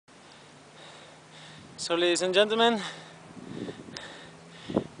So ladies and gentlemen,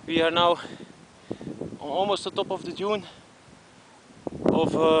 we are now almost on top of the dune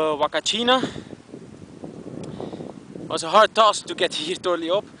of Huacachina. It was a hard task to get here totally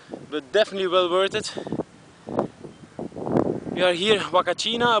up, but definitely well worth it. We are here in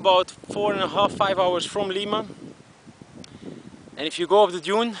Huacachina, about 4.5–5 hours from Lima. And if you go up the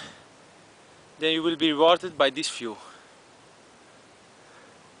dune, then you will be rewarded by this view.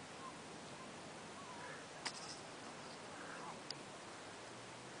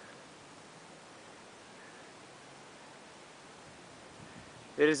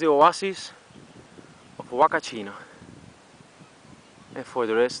 There is the oasis of Huacachina. And for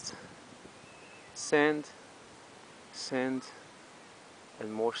the rest, sand, sand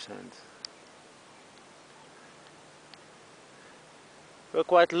and more sand. We're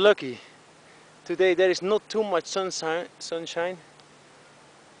quite lucky. Today there is not too much sunshine,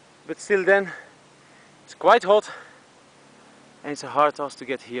 but still then it's quite hot and it's a hard task to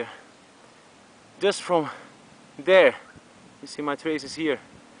get here. Just from there, you see my traces here,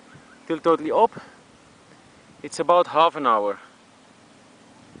 till totally up, it's about half an hour.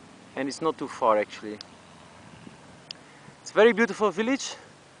 And it's not too far actually. It's a very beautiful village,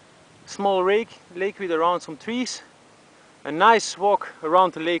 small lake with around some trees, a nice walk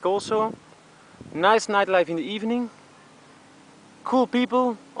around the lake also, nice nightlife in the evening, cool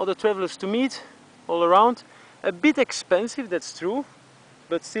people, other travelers to meet all around. A bit expensive, that's true,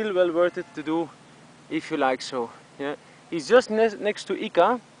 but still well worth it to do if you like so. Yeah. It's just next to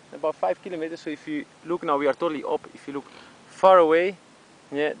Ica, about 5 kilometers, so if you look now, we are totally up. If you look far away,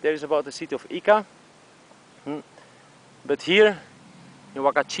 yeah, there is about the city of Ica. But here in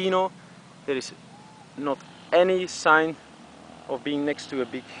Huacachina there is not any sign of being next to a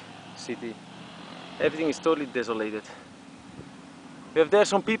big city. Everything is totally desolated. We have there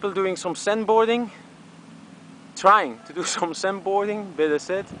some people doing some sandboarding, trying to do some sandboarding, better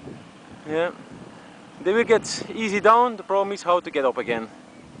said. Yeah. They will get easy down, the problem is how to get up again.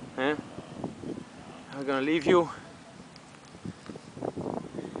 Yeah. I'm gonna leave you.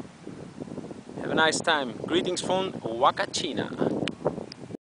 Have a nice time. Greetings from Huacachina.